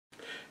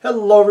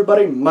Hello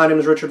everybody, my name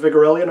is Richard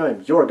Vigorelli and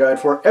I'm your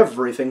guide for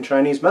everything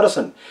Chinese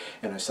medicine.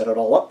 And I set it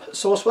all up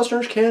so us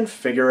Westerners can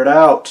figure it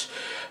out.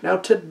 Now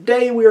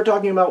today we are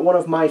talking about one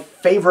of my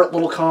favorite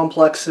little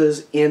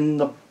complexes in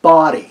the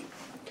body.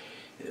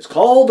 It is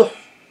called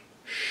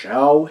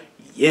Shao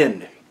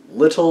Yin,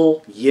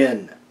 little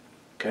yin.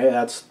 Okay,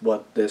 that's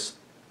what this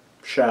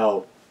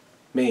Shao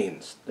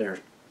means.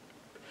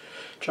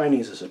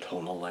 Chinese is a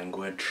tonal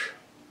language.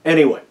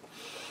 Anyway.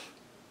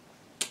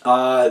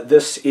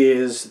 This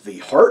is the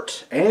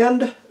heart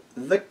and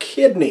the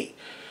kidney.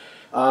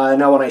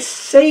 Now when I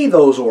say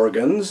those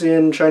organs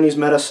in Chinese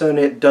medicine,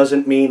 it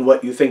doesn't mean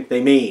what you think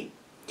they mean.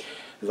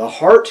 The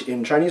heart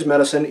in Chinese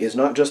medicine is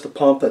not just a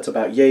pump that's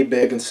about yay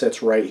big and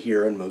sits right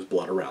here and moves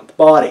blood around the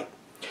body.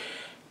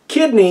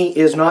 Kidney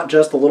is not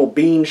just the little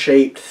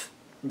bean-shaped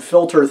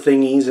filter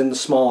thingies in the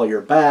small of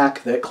your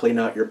back that clean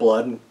out your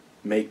blood and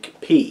make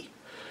pee.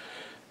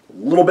 A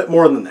little bit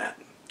more than that.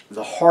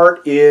 The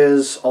heart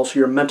is also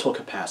your mental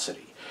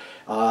capacity.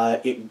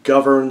 It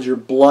governs your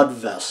blood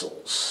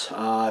vessels.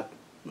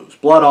 Moves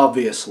blood,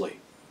 obviously.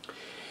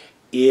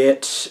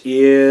 It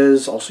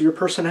is also your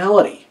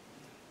personality.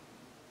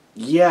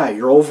 Yeah,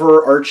 your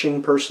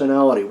overarching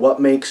personality.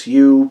 What makes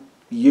you,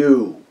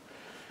 you.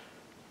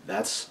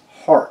 That's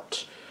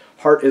heart.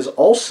 Heart is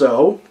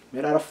also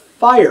made out of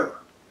fire.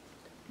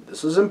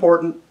 This is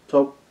important,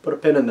 so put a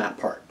pin in that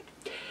part.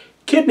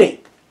 Kidney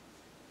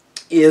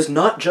is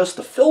not just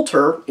the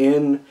filter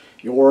in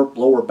your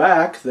lower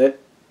back that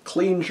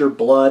cleans your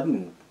blood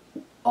and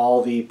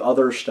all the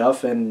other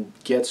stuff and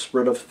gets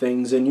rid of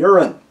things in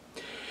urine.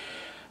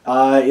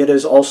 It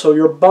is also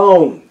your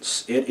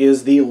bones. It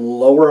is the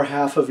lower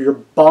half of your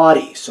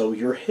body, so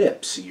your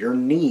hips, your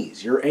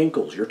knees, your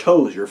ankles, your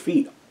toes, your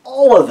feet,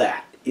 all of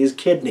that is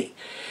kidney.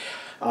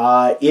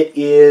 It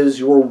is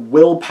your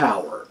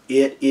willpower.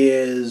 It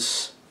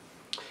is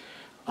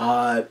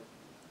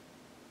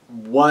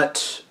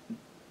what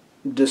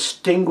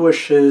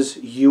distinguishes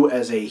you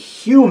as a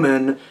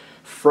human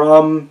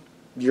from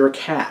your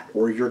cat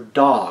or your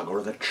dog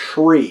or the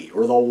tree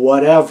or the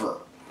whatever.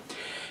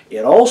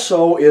 It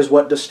also is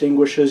what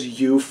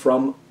distinguishes you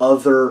from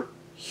other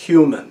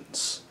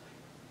humans.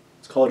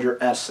 It's called your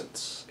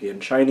essence. In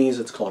Chinese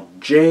it's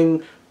called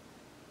Jing.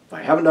 If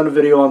I haven't done a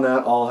video on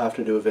that, I'll have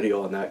to do a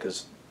video on that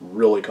because it's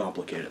really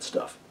complicated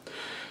stuff.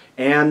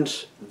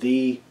 And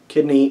the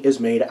kidney is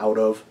made out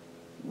of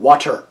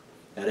water.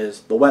 That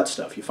is the wet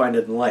stuff. You find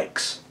it in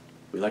lakes.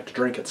 We like to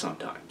drink it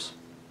sometimes.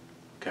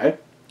 Okay?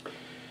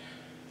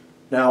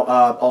 Now,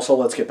 also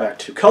let's get back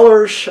to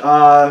colors.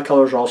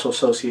 Colors are also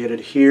associated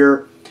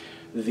here.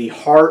 The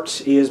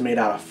heart is made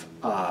out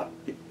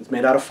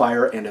of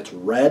fire, and it's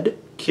red.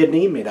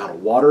 Kidney, made out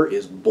of water,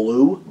 is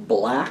blue,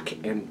 black,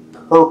 and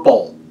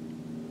purple.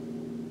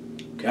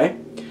 Okay?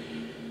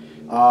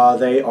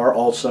 They are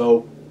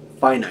also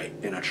finite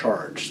in a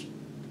charge.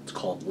 It's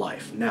called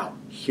life. Now,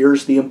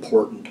 here's the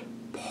important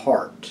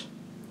part.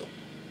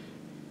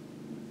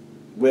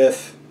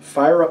 With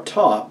fire up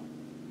top,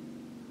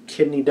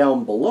 kidney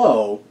down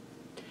below,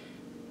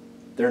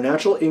 their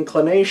natural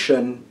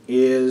inclination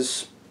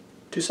is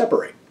to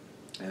separate.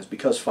 And it's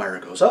because fire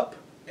goes up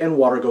and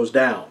water goes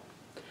down.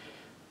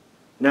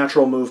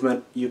 Natural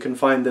movement, you can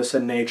find this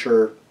in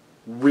nature,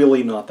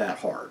 really not that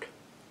hard.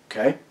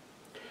 Okay?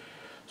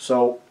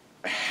 So,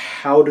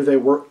 how do they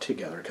work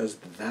together? Because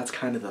that's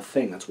kind of the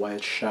thing. That's why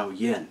it's Shao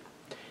Yin.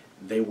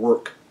 They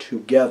work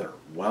together.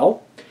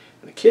 Well,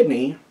 the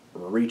kidney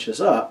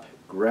reaches up,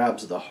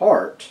 grabs the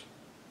heart,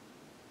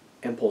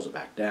 and pulls it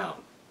back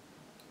down.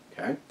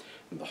 Okay?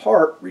 And the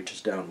heart reaches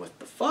down with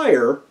the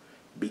fire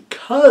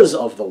because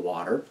of the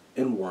water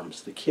and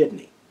warms the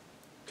kidney.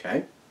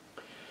 Okay?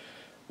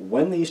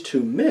 When these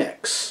two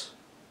mix,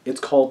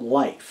 it's called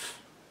life.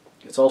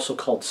 It's also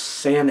called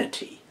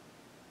sanity.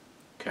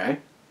 Okay?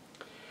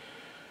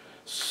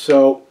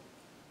 So,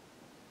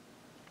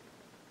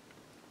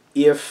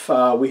 if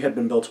we had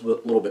been built a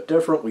little bit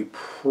different,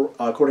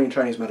 according to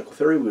Chinese medical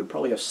theory, we would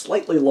probably have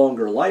slightly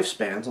longer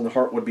lifespans, and the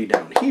heart would be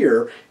down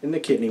here, and the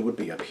kidney would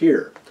be up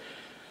here.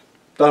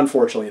 But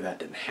unfortunately, that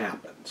didn't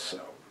happen, so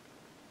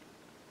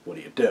what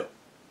do you do?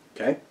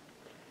 Okay?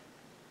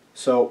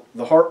 So,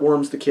 the heart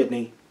warms the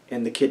kidney,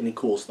 and the kidney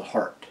cools the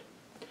heart.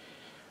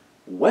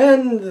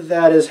 When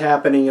that is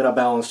happening in a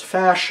balanced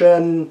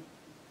fashion,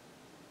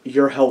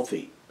 you're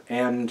healthy,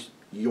 and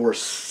you're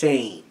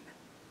sane.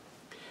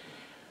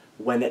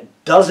 When it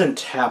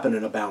doesn't happen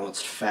in a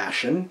balanced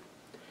fashion,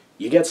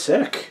 you get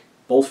sick,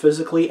 both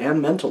physically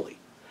and mentally.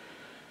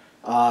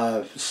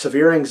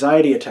 Severe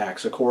anxiety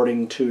attacks,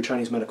 according to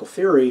Chinese medical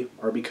theory,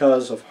 are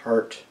because of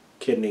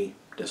heart-kidney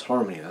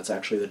disharmony. That's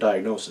actually the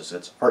diagnosis.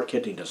 It's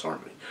heart-kidney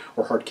disharmony,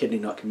 or heart-kidney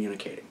not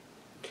communicating.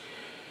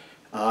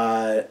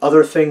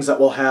 Other things that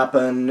will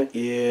happen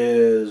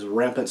is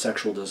rampant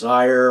sexual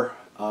desire,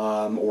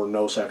 or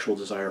no sexual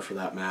desire for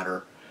that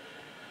matter.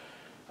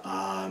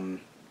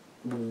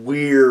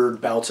 Weird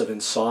bouts of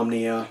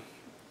insomnia,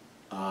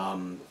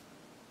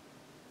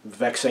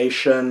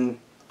 vexation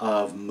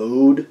of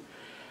mood,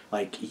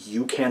 like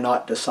you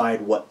cannot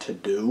decide what to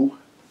do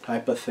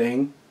type of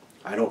thing.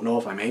 I don't know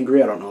if I'm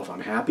angry, I don't know if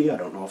I'm happy, I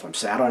don't know if I'm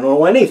sad, I don't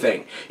know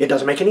anything. It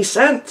doesn't make any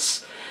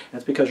sense.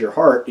 That's because your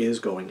heart is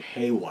going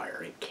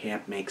haywire. It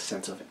can't make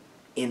sense of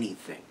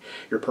anything.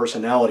 Your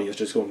personality is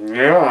just going,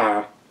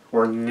 yeah,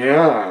 or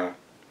yeah.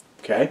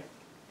 Okay?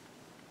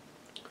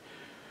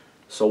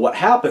 So what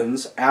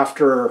happens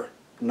after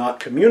not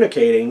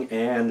communicating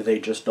and they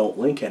just don't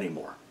link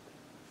anymore?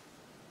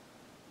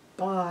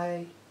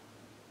 Bye.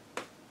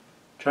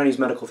 Chinese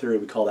medical theory,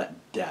 we call that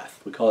death.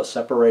 We call it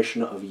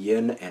separation of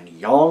yin and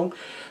yang,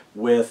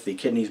 with the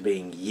kidneys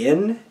being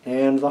yin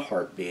and the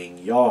heart being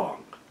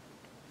yang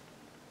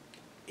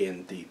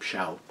in the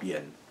Shao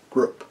yin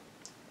group.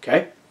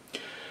 Okay?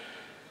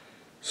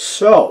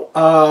 So,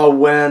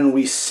 when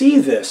we see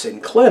this in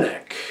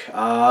clinic,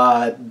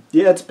 yeah,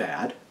 it's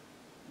bad.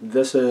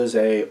 This is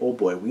a, oh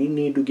boy, we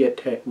need to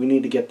get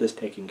this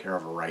taken care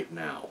of right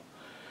now.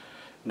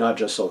 Not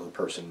just so the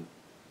person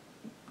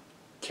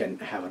can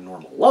have a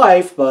normal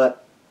life,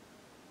 but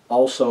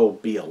also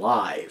be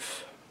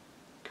alive.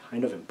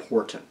 Kind of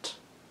important.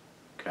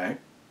 Okay?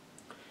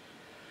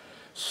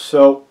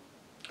 So,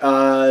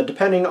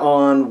 depending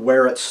on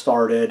where it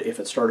started, if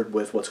it started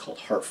with what's called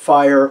heart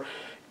fire,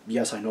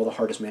 yes, I know the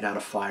heart is made out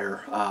of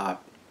fire.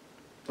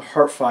 The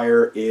heart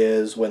fire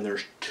is when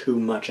there's too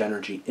much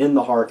energy in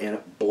the heart and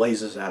it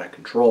blazes out of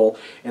control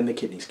and the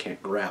kidneys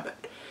can't grab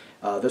it.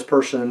 This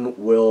person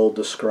will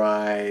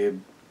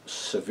describe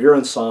severe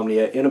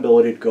insomnia,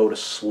 inability to go to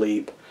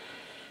sleep,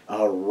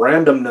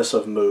 randomness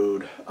of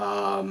mood,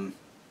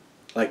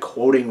 like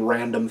quoting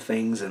random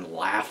things and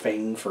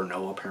laughing for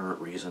no apparent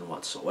reason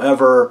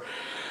whatsoever.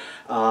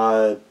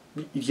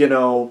 You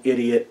know,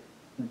 idiot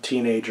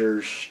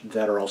teenagers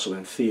that are also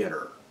in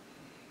theater.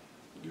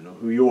 You know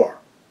who you are.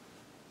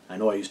 I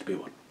know I used to be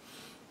one.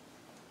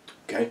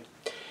 Okay?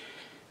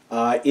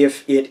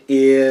 If it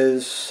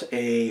is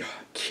a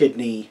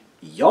kidney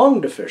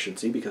yang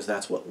deficiency, because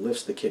that's what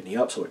lifts the kidney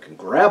up so it can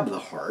grab the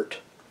heart,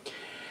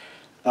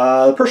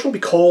 the person will be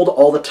cold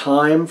all the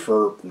time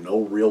for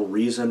no real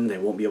reason. They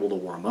won't be able to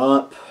warm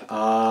up.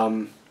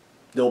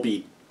 They'll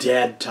be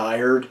dead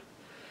tired.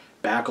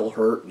 Back will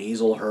hurt,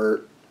 knees will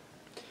hurt.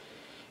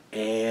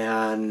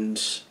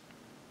 And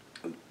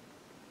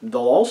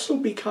they'll also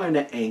be kind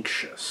of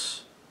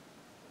anxious.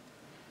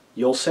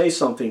 You'll say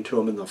something to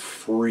them and they'll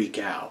freak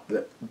out,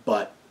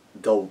 but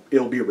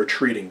it'll be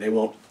retreating. They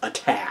won't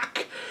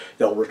attack.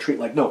 They'll retreat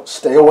like, no,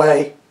 stay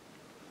away.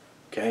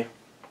 Okay?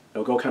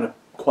 They'll go kind of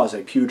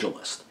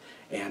quasi-pugilist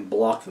and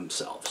block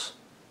themselves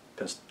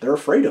because they're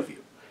afraid of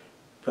you,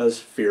 because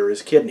fear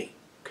is kidney.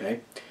 Okay?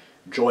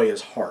 Joy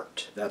is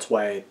heart. That's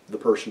why the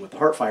person with the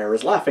heart fire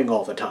is laughing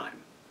all the time.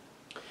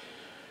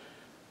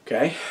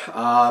 Okay?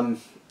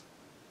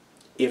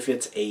 If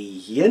it's a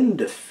yin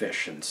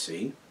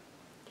deficiency,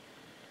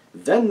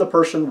 then the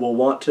person will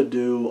want to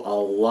do a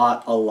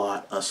lot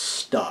of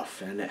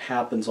stuff, and it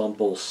happens on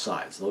both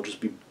sides. They'll just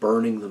be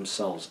burning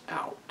themselves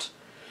out,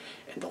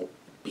 and they'll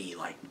be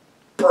like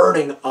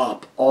burning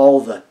up all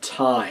the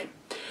time.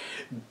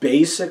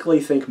 Basically,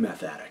 think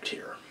meth addict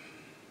here.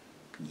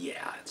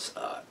 Yeah,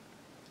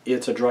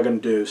 it's a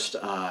drug-induced,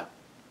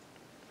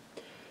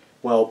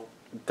 well,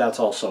 that's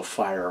also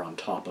fire on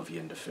top of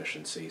yin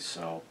deficiency.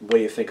 So the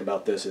way you think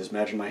about this is,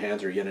 imagine my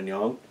hands are yin and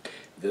yang.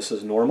 This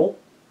is normal.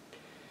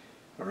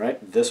 All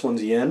right, this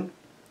one's yin,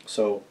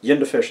 so yin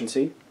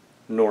deficiency,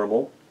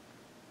 normal.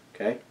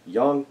 Okay,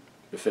 yang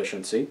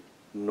deficiency,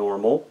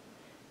 normal.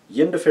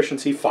 Yin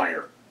deficiency,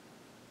 fire.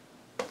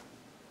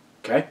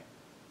 Okay?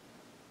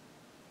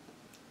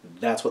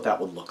 That's what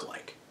that would look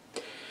like.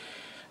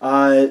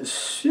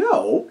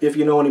 So, if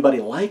you know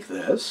anybody like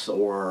this,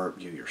 or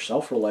you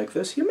yourself are like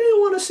this, you may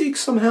want to seek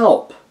some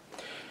help.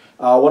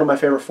 One of my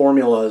favorite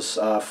formulas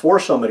for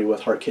somebody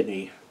with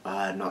heart-kidney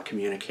not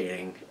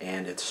communicating,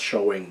 and it's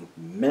showing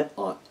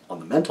on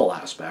the mental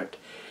aspect,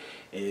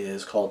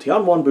 is called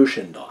Tianwan Bu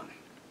Shindan.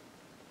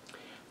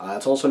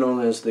 It's also known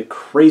as the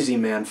Crazy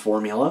Man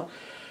formula.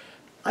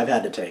 I've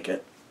had to take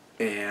it,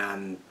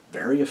 and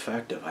very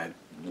effective. I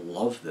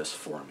love this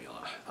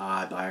formula.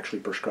 I actually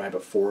prescribe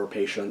it for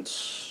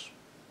patients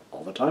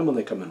all the time when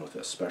they come in with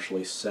this,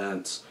 especially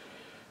since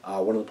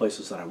one of the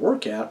places that I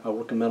work at, I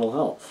work in mental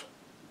health,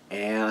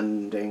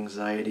 and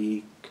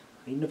anxiety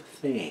kind of a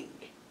thing.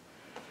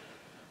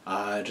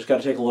 Just got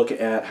to take a look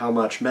at how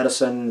much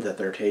medicine that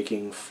they're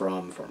taking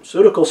from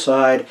pharmaceutical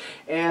side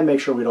and make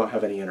sure we don't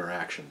have any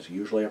interactions.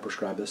 Usually I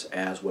prescribe this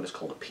as what is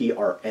called a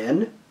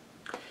PRN.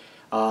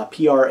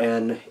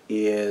 PRN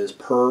is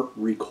per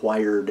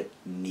required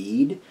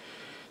need.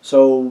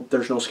 So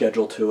there's no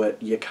schedule to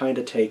it. You kind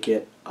of take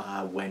it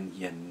when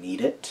you need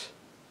it.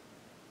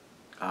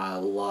 A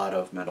lot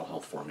of mental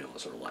health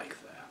formulas are like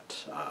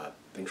that.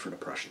 Things for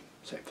depression,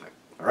 same thing.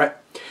 Alright,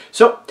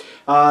 so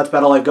that's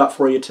about all I've got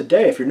for you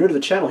today. If you're new to the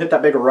channel, hit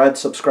that big red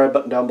subscribe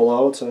button down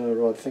below. It's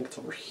I think it's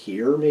over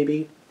here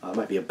maybe.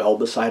 Might be a bell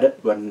beside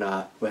it. Go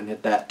ahead and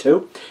hit that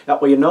too.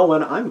 That way you know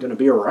when I'm going to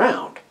be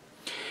around.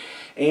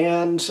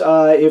 And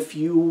if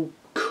you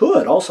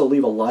could also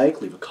leave a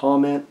like, leave a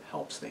comment,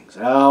 helps things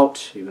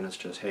out. Even if it's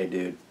just, hey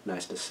dude,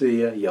 nice to see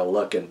you, you're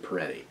looking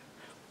pretty.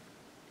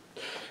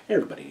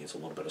 Everybody needs a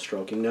little bit of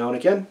stroking now and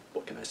again.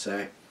 What can I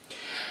say?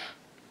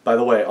 By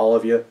the way, all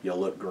of you, you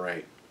look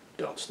great.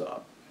 Don't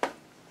stop.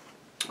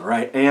 All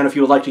right, and if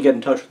you would like to get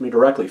in touch with me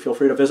directly, feel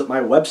free to visit my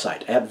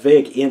website at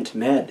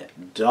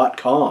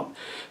vigintmed.com.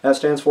 That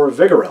stands for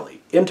Vigorelli,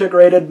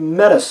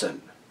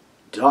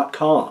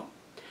 integratedmedicine.com.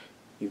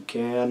 You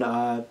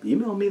can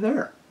email me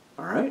there.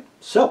 All right,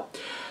 so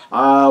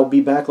I'll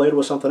be back later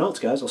with something else,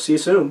 guys. I'll see you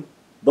soon.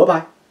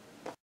 Bye-bye.